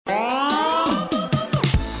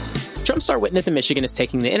Trump star witness in Michigan is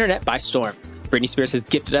taking the internet by storm. Britney Spears has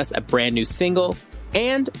gifted us a brand new single,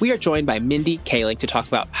 and we are joined by Mindy Kaling to talk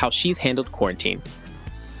about how she's handled quarantine.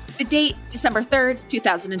 The date, December 3rd,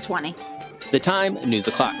 2020. The time, news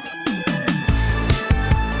o'clock.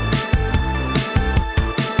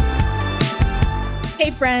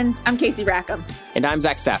 Hey friends, I'm Casey Rackham. And I'm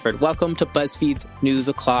Zach Stafford. Welcome to BuzzFeed's News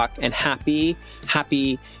O'Clock, and happy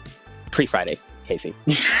pre-Friday, Casey.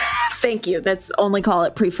 Thank you. Let's only call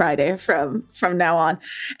it pre-Friday from now on.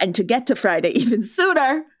 And to get to Friday even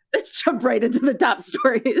sooner, let's jump right into the top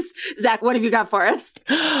stories. Zach, what have you got for us?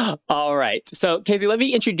 All right. So, Casey, let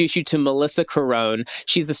me introduce you to Melissa Carone.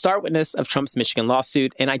 She's the star witness of Trump's Michigan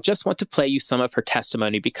lawsuit, and I just want to play you some of her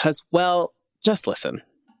testimony because, well, just listen.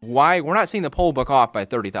 Why we're not seeing the poll book off by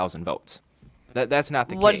 30,000 votes. That's not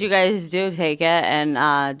the case. What did you guys do? Take it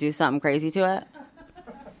and do something crazy to it?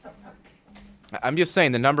 I'm just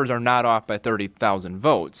saying the numbers are not off by 30,000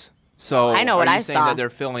 votes. So I know what are you I saying saw. that they're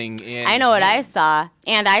filling in? I know what I names? saw,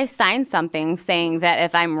 and I signed something saying that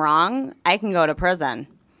if I'm wrong, I can go to prison.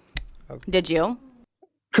 Okay. Did you?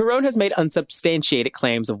 Carone has made unsubstantiated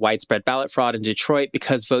claims of widespread ballot fraud in Detroit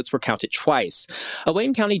because votes were counted twice. A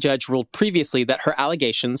Wayne County judge ruled previously that her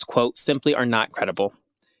allegations, quote, simply are not credible.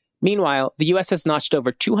 Meanwhile, the U.S. has notched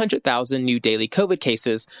over 200,000 new daily COVID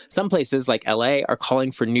cases. Some places, like L.A., are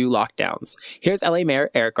calling for new lockdowns. Here's L.A.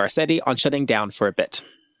 Mayor Eric Garcetti on shutting down for a bit.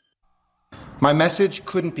 My message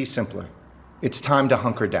couldn't be simpler. It's time to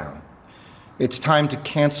hunker down. It's time to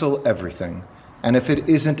cancel everything. And if it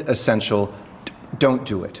isn't essential, don't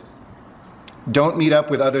do it. Don't meet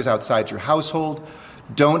up with others outside your household.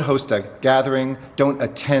 Don't host a gathering. Don't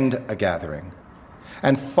attend a gathering.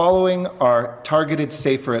 And following our targeted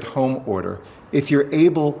safer at home order, if you're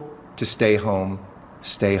able to stay home,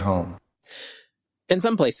 stay home. In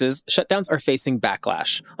some places, shutdowns are facing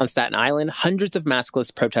backlash. On Staten Island, hundreds of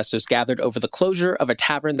maskless protesters gathered over the closure of a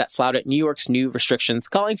tavern that flouted New York's new restrictions,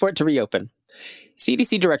 calling for it to reopen.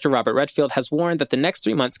 CDC Director Robert Redfield has warned that the next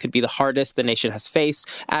 3 months could be the hardest the nation has faced,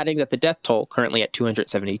 adding that the death toll, currently at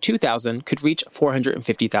 272,000, could reach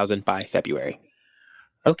 450,000 by February.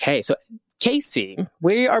 Okay, so Casey,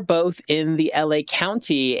 we are both in the LA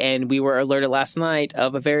County, and we were alerted last night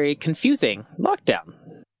of a very confusing lockdown.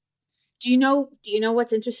 Do you know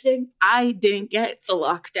what's interesting? I didn't get the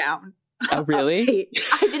lockdown. Oh, really? Update.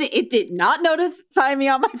 I didn't. It did not notify me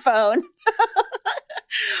on my phone.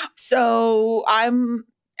 So I'm,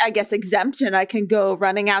 I guess, exempt and I can go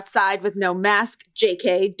running outside with no mask.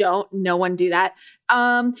 JK, no one do that.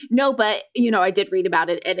 No, but, I did read about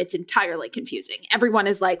it and it's entirely confusing. Everyone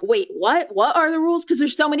is like, wait, what? What are the rules? Because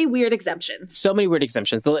there's so many weird exemptions.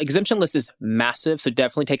 The exemption list is massive, so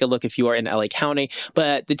definitely take a look if you are in LA County.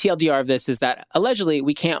 But the TLDR of this is that allegedly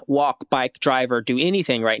we can't walk, bike, drive, or do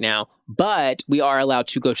anything right now, but we are allowed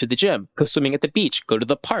to go to the gym, go swimming at the beach, go to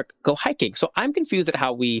the park, go hiking. So I'm confused at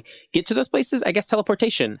how we get to those places. I guess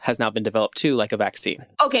teleportation has now been developed too, like a vaccine.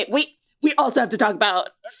 Okay, we also have to talk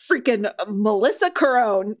about freaking Melissa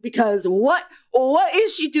Carone, because what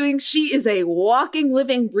is she doing? She is a walking,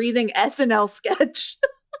 living, breathing SNL sketch.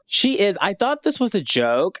 She is. I thought this was a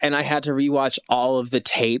joke, and I had to rewatch all of the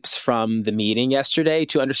tapes from the meeting yesterday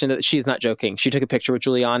to understand that she's not joking. She took a picture with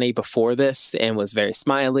Giuliani before this and was very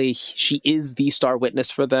smiley. She is the star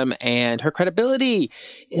witness for them, and her credibility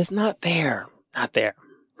is not there. Not there.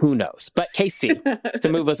 Who knows? But Casey, to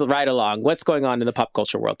move us right along, what's going on in the pop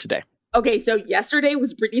culture world today? Okay, so yesterday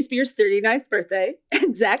was Britney Spears' 39th birthday.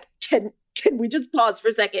 And Zach, can we just pause for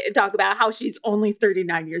a second and talk about how she's only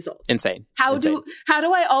 39 years old? Insane. How do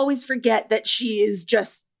I always forget that she is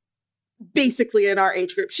just basically in our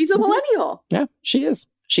age group? She's a millennial. Yeah, she is.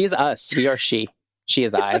 She is us. We are she. She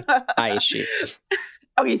is I. I is she.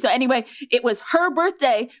 Okay, so anyway, it was her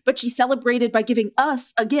birthday, but she celebrated by giving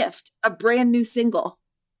us a gift, a brand new single.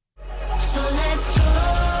 So let's go.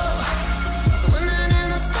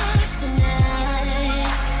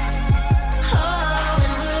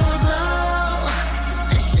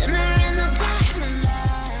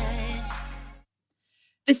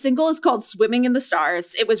 The single is called Swimming in the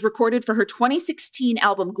Stars. It was recorded for her 2016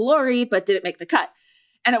 album Glory, but didn't make the cut.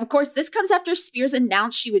 And of course, this comes after Spears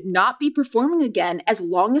announced she would not be performing again as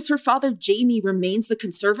long as her father, Jamie, remains the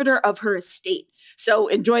conservator of her estate. So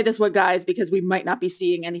enjoy this one, guys, because we might not be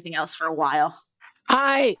seeing anything else for a while.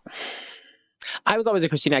 I was always a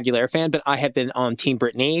Christina Aguilera fan, but I have been on Team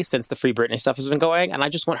Britney since the Free Britney stuff has been going. And I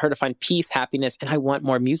just want her to find peace, happiness, and I want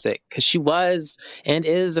more music because she was and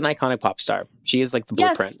is an iconic pop star. She is like the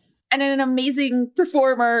blueprint. And an amazing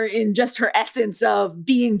performer in just her essence of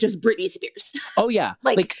being just Britney Spears. Oh, yeah.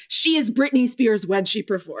 Like she is Britney Spears when she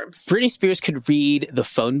performs. Britney Spears could read the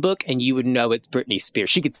phone book and you would know it's Britney Spears.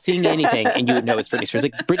 She could sing anything and you would know it's Britney Spears.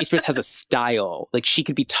 Like Britney Spears has a style. Like she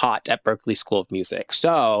could be taught at Berklee School of Music.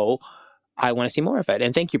 So I want to see more of it.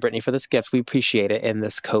 And thank you, Britney, for this gift. We appreciate it in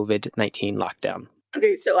this COVID-19 lockdown.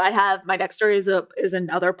 Okay, so I have my next story is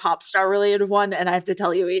another pop star related one, and I have to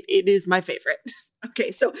tell you, it is my favorite.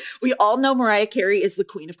 Okay, so we all know Mariah Carey is the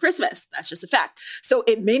queen of Christmas. That's just a fact. So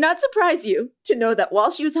it may not surprise you to know that while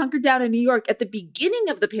she was hunkered down in New York at the beginning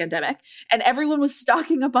of the pandemic, and everyone was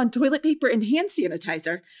stocking up on toilet paper and hand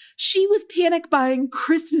sanitizer, she was panic buying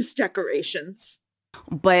Christmas decorations.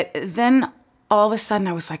 But then all of a sudden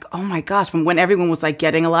I was like, oh my gosh, when everyone was like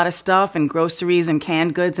getting a lot of stuff and groceries and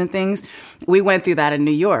canned goods and things, we went through that in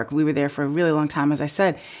New York. We were there for a really long time, as I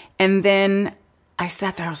said. And then I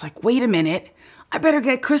sat there, I was like, wait a minute, I better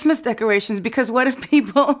get Christmas decorations because what if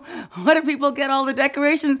people get all the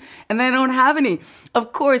decorations and they don't have any?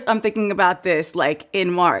 Of course, I'm thinking about this like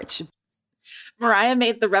in March. Mariah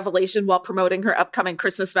made the revelation while promoting her upcoming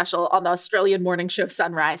Christmas special on the Australian morning show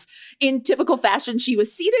Sunrise. In typical fashion, she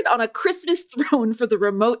was seated on a Christmas throne for the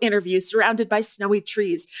remote interview, surrounded by snowy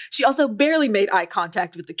trees. She also barely made eye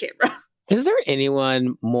contact with the camera. Is there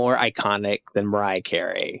anyone more iconic than Mariah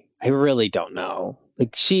Carey? I really don't know.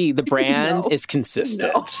 Like the brand is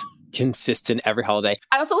consistent. No. Consistent every holiday.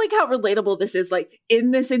 I also like how relatable this is. Like, in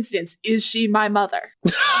this instance, is she my mother?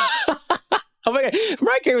 Oh my God. If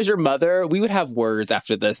Mariah Carey was your mother, we would have words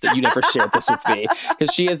after this that you never shared this with me.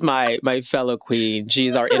 Because she is my fellow queen. She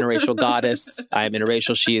is our interracial goddess. I am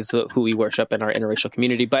interracial. She is who we worship in our interracial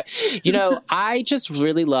community. But, I just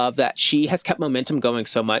really love that she has kept momentum going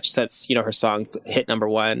so much since, her song hit number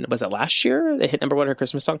one. Was it last year? It hit number one, her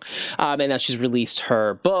Christmas song. And now she's released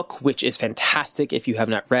her book, which is fantastic if you have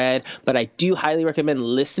not read. But I do highly recommend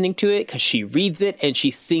listening to it because she reads it and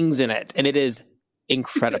she sings in it. And it is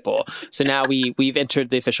incredible. So now we've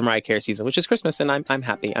entered the official Mariah Carey season, which is Christmas, and I'm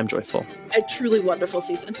happy. I'm joyful. A truly wonderful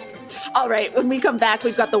season. All right, when we come back,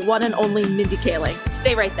 we've got the one and only Mindy Kaling.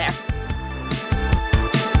 Stay right there.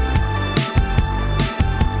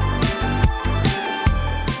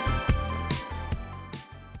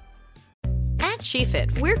 At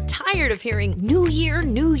SheFit, we're tired of hearing new year,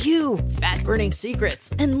 new you, fat-burning secrets,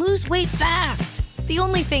 and lose weight fast. The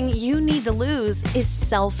only thing you need to lose is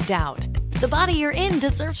self-doubt. The body you're in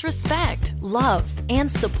deserves respect, love,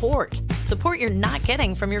 and support. Support you're not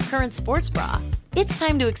getting from your current sports bra. It's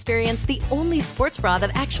time to experience the only sports bra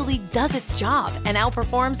that actually does its job and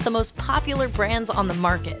outperforms the most popular brands on the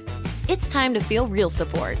market. It's time to feel real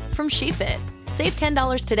support from SheFit. Save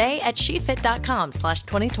 $10 today at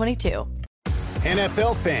SheFit.com/2022.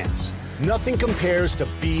 NFL fans, nothing compares to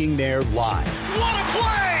being there live. What a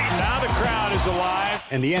play! Now the crowd is alive.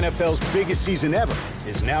 And the NFL's biggest season ever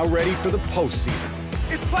is now ready for the postseason.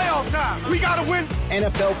 It's playoff time. We gotta win.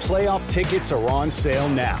 NFL playoff tickets are on sale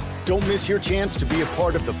now. Don't miss your chance to be a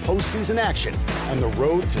part of the postseason action and the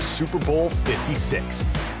road to Super Bowl 56.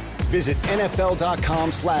 Visit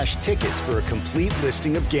NFL.com/tickets for a complete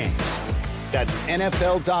listing of games. That's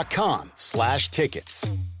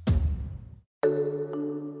NFL.com/tickets.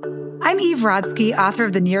 I'm Eve Rodsky, author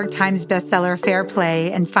of the New York Times bestseller Fair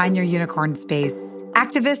Play and Find Your Unicorn Space,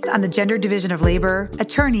 activist on the Gender Division of Labor,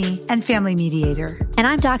 attorney, and family mediator. And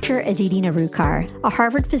I'm Dr. Aditi Narukar, a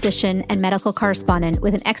Harvard physician and medical correspondent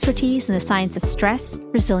with an expertise in the science of stress,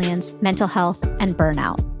 resilience, mental health, and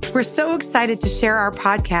burnout. We're so excited to share our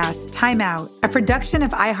podcast, Time Out, a production of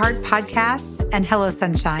iHeart Podcasts and Hello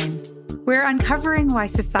Sunshine. We're uncovering why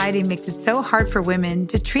society makes it so hard for women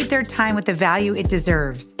to treat their time with the value it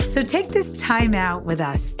deserves. So take this time out with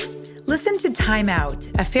us. Listen to Time Out,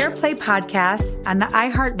 a Fair Play podcast on the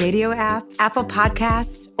iHeartRadio app, Apple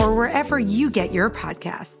Podcasts, or wherever you get your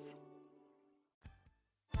podcasts.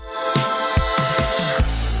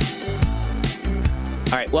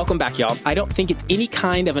 All right, welcome back, y'all. I don't think it's any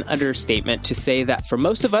kind of an understatement to say that for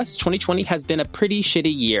most of us, 2020 has been a pretty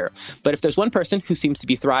shitty year. But if there's one person who seems to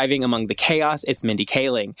be thriving among the chaos, it's Mindy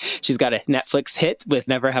Kaling. She's got a Netflix hit with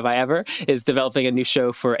Never Have I Ever, is developing a new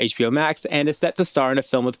show for HBO Max, and is set to star in a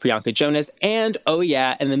film with Priyanka Jonas. And, oh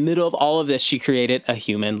yeah, in the middle of all of this, she created a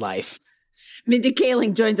human life. Mindy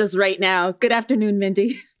Kaling joins us right now. Good afternoon,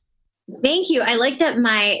 Mindy. Thank you. I like that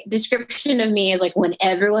my description of me is like when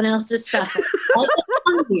everyone else is suffering.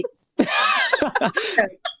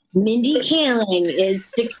 Mindy Kaling is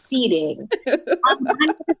succeeding. I'm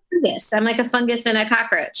like a fungus. I'm like a fungus and a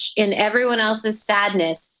cockroach in everyone else's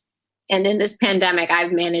sadness. And in this pandemic,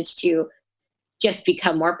 I've managed to just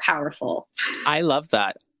become more powerful. I love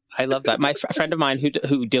that. I love that. My a friend of mine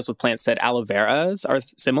who deals with plants said aloe veras are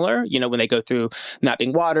similar. You know, when they go through not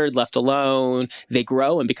being watered, left alone, they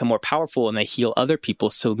grow and become more powerful and they heal other people.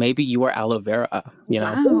 So maybe you are aloe vera, you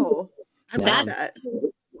know? Wow. I love that.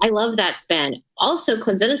 I love that spin. Also,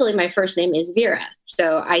 coincidentally, my first name is Vera.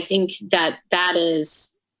 So I think that's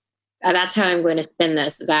how I'm going to spin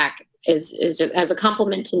this, Zach, is as a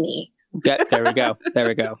compliment to me. Yeah, there we go. There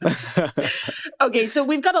we go. Okay, so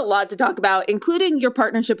we've got a lot to talk about, including your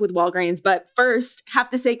partnership with Walgreens. But first, have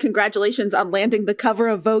to say congratulations on landing the cover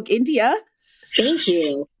of Vogue India. Thank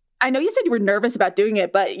you. I know you said you were nervous about doing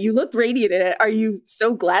it, but you looked radiant in it. Are you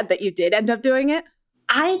so glad that you did end up doing it?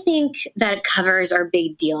 I think that covers are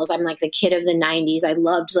big deals. I'm like the kid of the 90s. I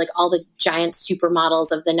loved like all the giant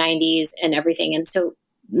supermodels of the 90s and everything. And so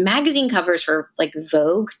magazine covers for like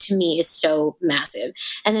Vogue to me is so massive.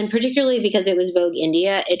 And then particularly because it was Vogue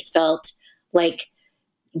India, it felt like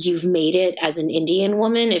you've made it as an Indian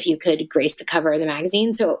woman if you could grace the cover of the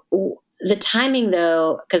magazine. So the timing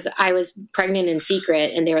though, because I was pregnant in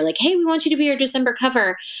secret and they were like, hey, we want you to be our December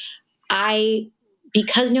cover.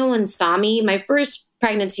 Because no one saw me, my first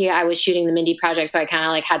pregnancy, I was shooting the Mindy Project. So I kind of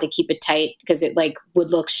like had to keep it tight because it like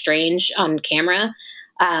would look strange on camera.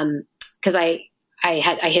 Because I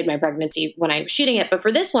hid my pregnancy when I was shooting it. But for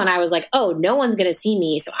this one, I was like, oh, no one's going to see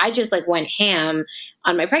me. So I just like went ham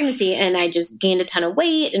on my pregnancy and I just gained a ton of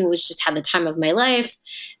weight and had the time of my life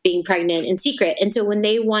being pregnant in secret. And so when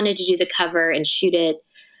they wanted to do the cover and shoot it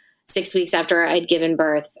 6 weeks after I'd given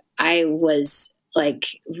birth, I was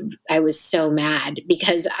so mad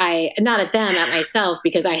because not at them, at myself,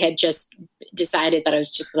 because I had just decided that I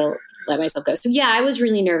was just going to let myself go. So yeah, I was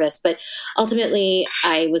really nervous, but ultimately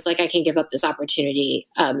I was like, I can't give up this opportunity.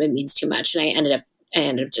 It means too much. And I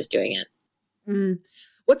ended up just doing it.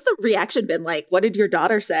 What's the reaction been like? What did your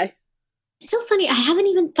daughter say? It's so funny. I haven't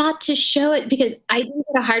even thought to show it because I didn't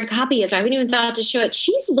get a hard copy. So I haven't even thought to show it.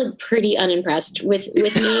 She's like pretty unimpressed with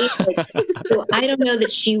me. So I don't know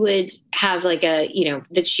that she would have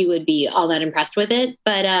that she would be all that impressed with it.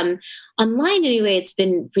 But online anyway, it's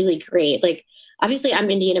been really great. Like, obviously I'm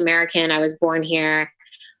Indian American. I was born here,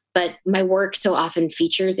 but my work so often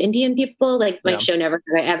features Indian people. Like my show Never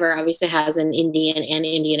Have I Ever obviously has an Indian and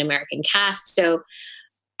Indian American cast. So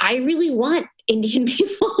I really want Indian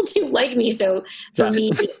people to like me. So for me,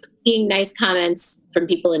 seeing nice comments from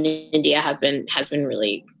people in India has been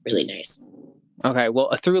really, really nice. Okay, well,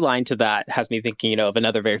 a through line to that has me thinking, of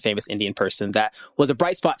another very famous Indian person that was a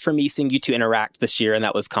bright spot for me seeing you two interact this year, and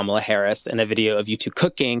that was Kamala Harris in a video of you two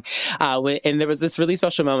cooking. And there was this really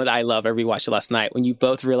special moment that I love. I rewatched it last night when you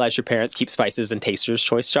both realized your parents keep spices in Taster's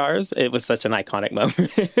Choice jars. It was such an iconic moment.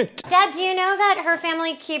 Dad, do you know that her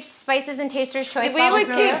family keeps spices in Taster's Choice bottles?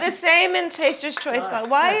 We would keep the same in Taster's Choice bottles.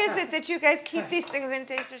 Why is it that you guys keep these things in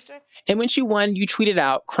Taster's Choice? And when she won, you tweeted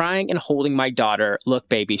out, crying and holding my daughter, look,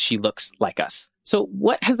 baby, she looks like us. So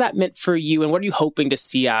what has that meant for you, and what are you hoping to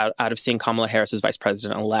see out of seeing Kamala Harris as vice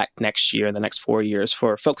president-elect next year, in the next 4 years,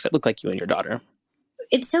 for folks that look like you and your daughter?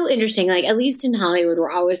 It's so interesting. Like, at least in Hollywood,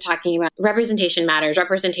 we're always talking about representation matters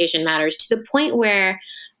to the point where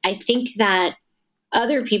I think that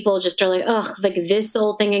other people just are like, ugh, like this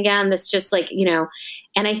whole thing again, this just like,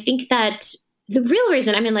 and I think that the real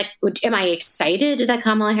reason, am I excited that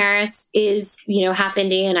Kamala Harris is, half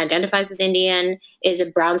Indian, identifies as Indian, is a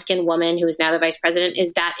brown-skinned woman who is now the vice president?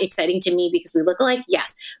 Is that exciting to me because we look alike?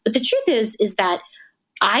 Yes. But the truth is that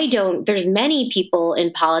there's many people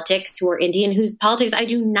in politics who are Indian whose politics I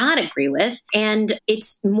do not agree with. And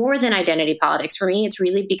it's more than identity politics for me. It's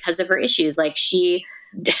really because of her issues. Like, she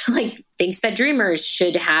thinks that dreamers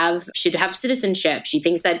should have citizenship. She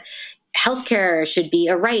thinks that healthcare should be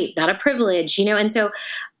a right, not a privilege, and so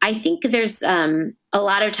I think there's a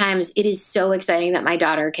lot of times it is so exciting that my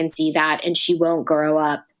daughter can see that, and she won't grow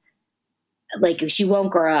up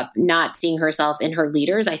not seeing herself in her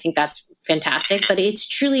leaders. I think that's fantastic, but it's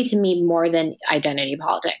truly to me more than identity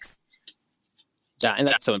politics. Yeah, and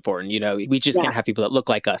that's so important. We just can't have people that look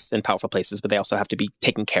like us in powerful places, but they also have to be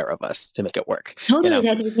taking care of us to make it work. Totally, they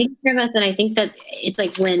have to be taking care of us. And I think that it's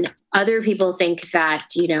like when other people think that,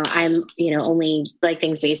 I'm, only like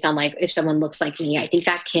things based on like if someone looks like me, I think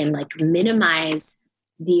that can like minimize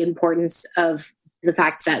the importance of the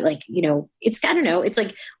fact that like, it's, I don't know, it's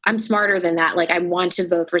like I'm smarter than that. Like I want to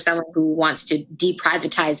vote for someone who wants to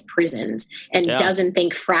deprivatize prisons and doesn't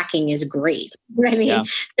think fracking is great. You know what I mean? Yeah.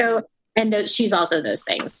 So, and she's also those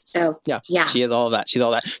things. So, yeah. She is all of that. She's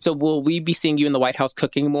all that. So will we be seeing you in the White House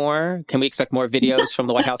cooking more? Can we expect more videos from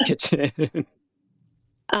the White House kitchen?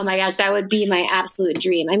 Oh my gosh, that would be my absolute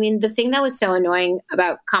dream. I mean, the thing that was so annoying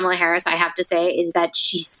about Kamala Harris, I have to say, is that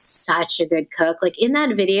she's such a good cook. Like in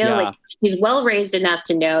that video, like she's well raised enough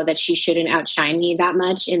to know that she shouldn't outshine me that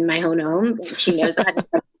much in my own home. She knows that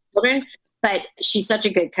children, but she's such a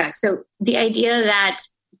good cook. So the idea that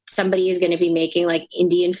somebody is going to be making like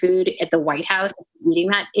Indian food at the White House, eating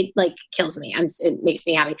that, it like kills me. It makes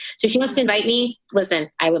me happy. So she wants to invite me. Listen,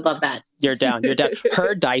 I would love that. You're down. You're down.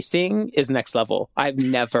 Her dicing is next level. I've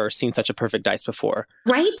never seen such a perfect dice before.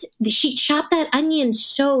 Right? She chopped that onion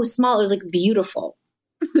so small. It was like beautiful.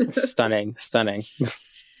 Stunning. Stunning.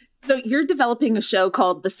 So you're developing a show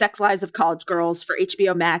called The Sex Lives of College Girls for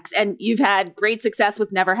HBO Max, and you've had great success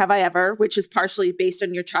with Never Have I Ever, which is partially based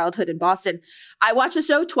on your childhood in Boston. I watched the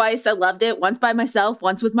show twice. I loved it, once by myself,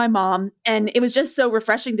 once with my mom, and it was just so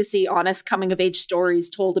refreshing to see honest coming-of-age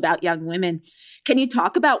stories told about young women. Can you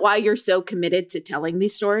talk about why you're so committed to telling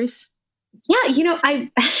these stories? Yeah, you know,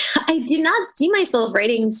 I did not see myself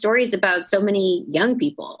writing stories about so many young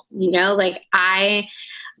people, you know, like I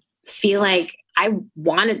feel like I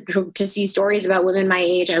wanted to see stories about women my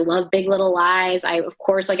age. I love Big Little Lies. I, of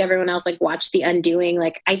course, like everyone else, like watched The Undoing.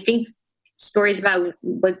 Like I think stories about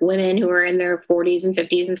like women who are in their 40s and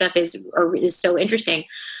 50s and stuff is so interesting.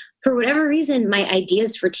 For whatever reason, my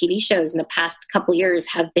ideas for TV shows in the past couple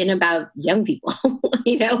years have been about young people,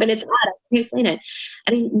 you know, and it's odd. I can't explain it.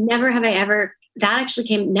 I mean, Never Have I Ever, that actually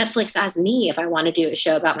came, Netflix asked me if I want to do a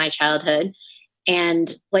show about my childhood.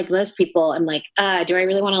 And like most people, I'm like, do I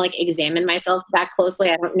really want to like examine myself that closely?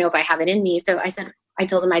 I don't know if I have it in me. So I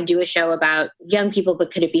told them I'd do a show about young people, but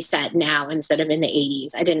could it be set now instead of in the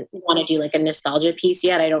 80s? I didn't want to do like a nostalgia piece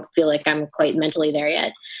yet. I don't feel like I'm quite mentally there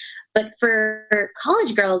yet. But for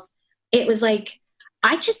College Girls, it was like,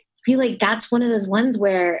 I just feel like that's one of those ones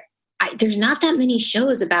where there's not that many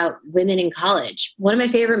shows about women in college. One of my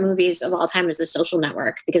favorite movies of all time is The Social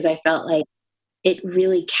Network, because I felt like it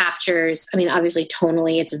really captures, I mean, obviously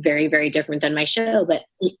tonally it's very, very different than my show, but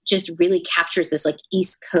it just really captures this like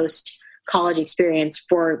East Coast college experience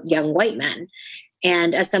for young white men.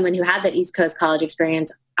 And as someone who had that East Coast college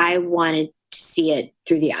experience, I wanted to see it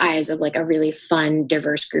through the eyes of like a really fun,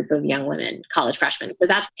 diverse group of young women, college freshmen. So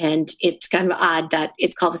and it's kind of odd that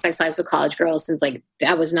it's called The Sex Lives of College Girls, since like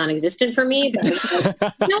that was non-existent for me. But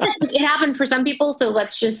like, you know, it happened for some people. So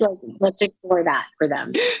let's explore that for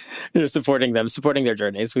them. You're supporting them, supporting their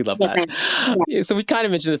journeys. We love that. Yeah. So we kind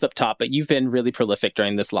of mentioned this up top, but you've been really prolific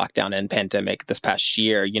during this lockdown and pandemic this past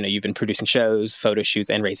year. You know, you've been producing shows, photo shoots,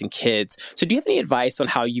 and raising kids. So do you have any advice on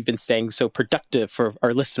how you've been staying so productive for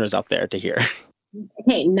our listeners out there to hear?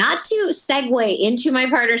 Okay, not to segue into my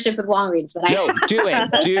partnership with Walgreens, but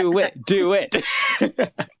do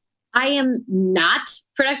it. I am not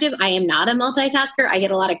productive. I am not a multitasker. I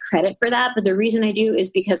get a lot of credit for that. But the reason I do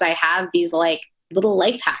is because I have these like little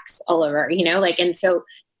life hacks all over, you know, like, and so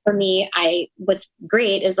for me, what's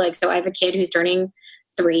great is like, so I have a kid who's turning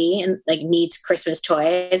 3 and like needs Christmas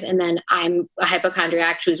toys. And then I'm a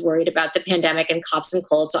hypochondriac who's worried about the pandemic and coughs and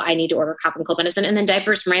colds. So I need to order cough and cold medicine, and then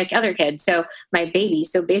diapers for my other kids. So my baby.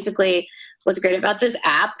 So basically what's great about this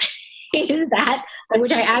app is that,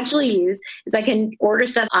 which I actually use, is I can order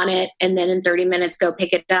stuff on it and then in 30 minutes go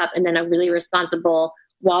pick it up. And then a really responsible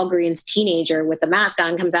Walgreens teenager with a mask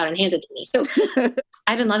on comes out and hands it to me. So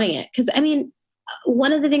I've been loving it. Cause I mean,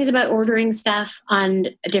 one of the things about ordering stuff on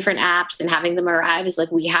different apps and having them arrive is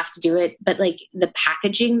like, we have to do it. But like the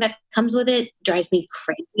packaging that comes with it drives me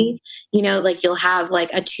crazy. You know, like you'll have like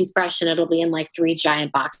a toothbrush and it'll be in like 3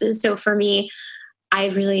 giant boxes. So for me, I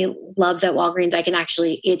really love that Walgreens, I can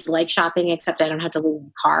actually, it's like shopping, except I don't have to leave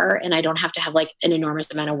the car and I don't have to have like an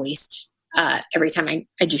enormous amount of waste every time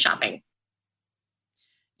I do shopping.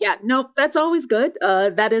 Yeah, no, that's always good.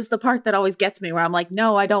 That is the part that always gets me, where I'm like,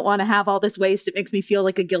 no, I don't want to have all this waste. It makes me feel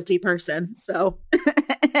like a guilty person. So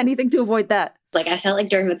anything to avoid that. Like I felt like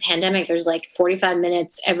during the pandemic, there's like 45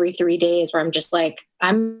 minutes every 3 days where I'm just like,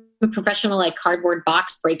 I'm a professional like cardboard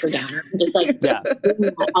box breaker downer. I'm just like,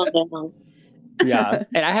 all day long. Yeah.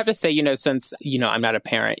 And I have to say, you know, since, you know, I'm not a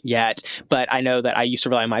parent yet, but I know that I used to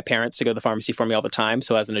rely on my parents to go to the pharmacy for me all the time.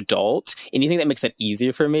 So as an adult, anything that makes it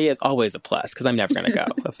easier for me is always a plus, because I'm never going to go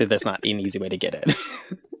if there's not an easy way to get it.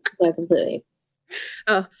 Yeah, completely.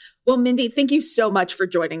 Well, Mindy, thank you so much for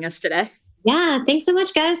joining us today. Yeah, thanks so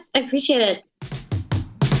much, guys. I appreciate it.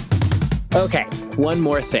 Okay, one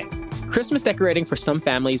more thing. Christmas decorating for some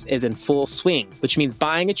families is in full swing, which means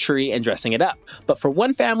buying a tree and dressing it up. But for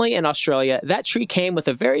one family in Australia, that tree came with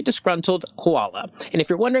a very disgruntled koala. And if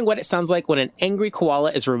you're wondering what it sounds like when an angry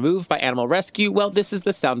koala is removed by animal rescue, well, this is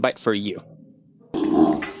the soundbite for you.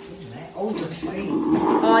 Oh,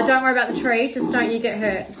 don't worry about the tree, just don't you get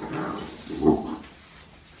hurt.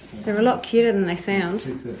 They're a lot cuter than they sound.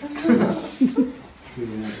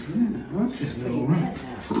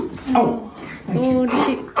 Oh, did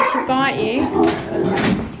she bite you?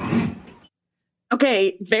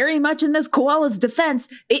 Okay, very much in this koala's defense,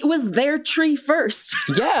 it was their tree first.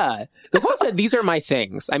 Yeah. The koala said, these are my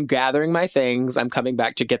things. I'm gathering my things. I'm coming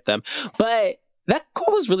back to get them. But that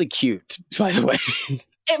koala's really cute, by the way.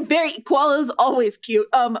 And koala's always cute.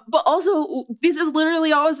 But also, this is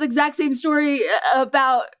literally always the exact same story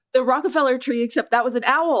about the Rockefeller tree, except that was an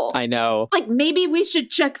owl. I know. Like, maybe we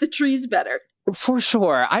should check the trees better. For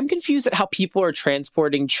sure. I'm confused at how people are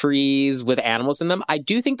transporting trees with animals in them. I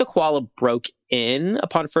do think the koala broke in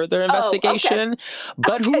upon further investigation,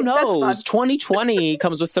 but who knows? 2020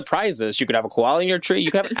 comes with surprises. You could have a koala in your tree.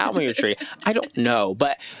 You could have an owl in your tree. I don't know,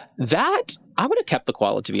 but I would have kept the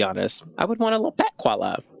koala, to be honest. I would want a little pet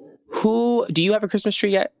koala. Do you have a Christmas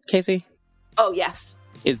tree yet, Casey? Oh, yes.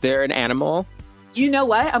 Is there an animal? You know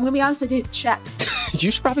what? I'm going to be honest, I didn't check.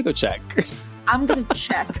 You should probably go check. I'm going to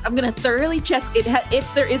check. I'm going to thoroughly check.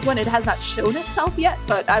 If there is one, it has not shown itself yet,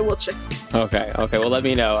 but I will check. Okay. Well, let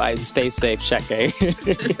me know. Stay safe checking.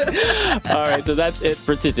 All right. So that's it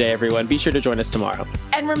for today, everyone. Be sure to join us tomorrow.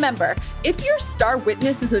 And remember, if your star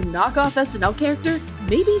witness is a knockoff SNL character,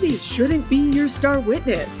 maybe they shouldn't be your star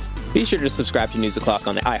witness. Be sure to subscribe to News O'Clock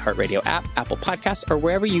on the iHeartRadio app, Apple Podcasts, or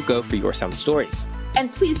wherever you go for your sound stories.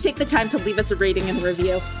 And please take the time to leave us a rating and a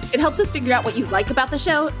review. It helps us figure out what you like about the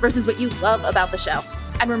show versus what you love about the show.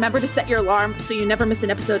 And remember to set your alarm so you never miss an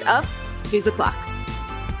episode of News O'Clock.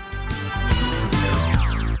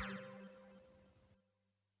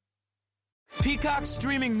 Peacock's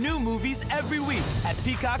streaming new movies every week at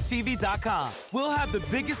PeacockTV.com. We'll have the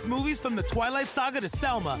biggest movies from the Twilight Saga to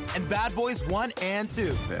Selma and Bad Boys 1 and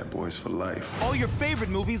 2. Bad Boys for life. All your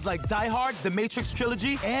favorite movies like Die Hard, The Matrix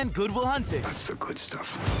Trilogy, and Good Will Hunting. That's the good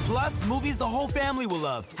stuff. Plus, movies the whole family will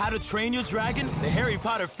love. How to Train Your Dragon, the Harry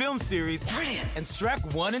Potter film series, brilliant, and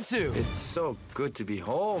Shrek 1 and 2. It's so good to be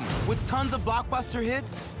home. With tons of blockbuster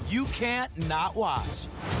hits you can't not watch.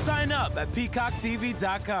 Sign up at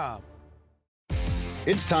PeacockTV.com.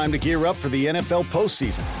 It's time to gear up for the NFL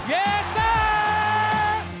postseason. Yes, sir!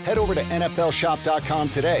 Head over to NFLShop.com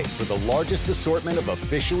today for the largest assortment of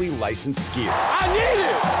officially licensed gear. I need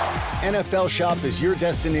it! NFL Shop is your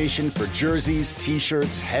destination for jerseys,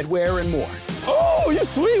 t-shirts, headwear, and more. Oh, you're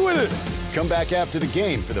sweet with it! Come back after the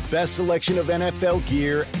game for the best selection of NFL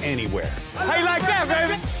gear anywhere. How you like that,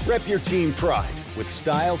 baby? Rep your team pride with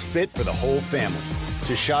styles fit for the whole family.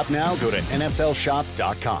 To shop now, go to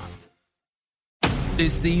NFLShop.com.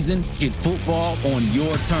 This season, get football on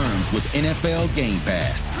your terms with NFL Game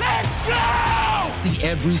Pass. Let's go! See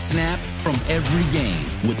every snap from every game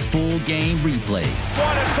with full game replays.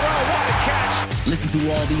 What a throw, what a catch! Listen to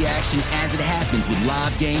all the action as it happens with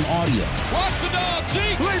live game audio. Watch the dog, G!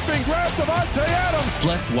 Leaping grab Devontae Adams!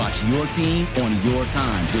 Plus, watch your team on your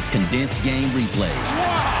time with condensed game replays.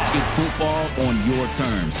 Wow! Get football on your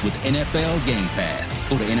terms with NFL Game Pass.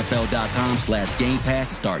 Go to NFL.com/Game Pass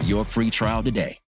to start your free trial today.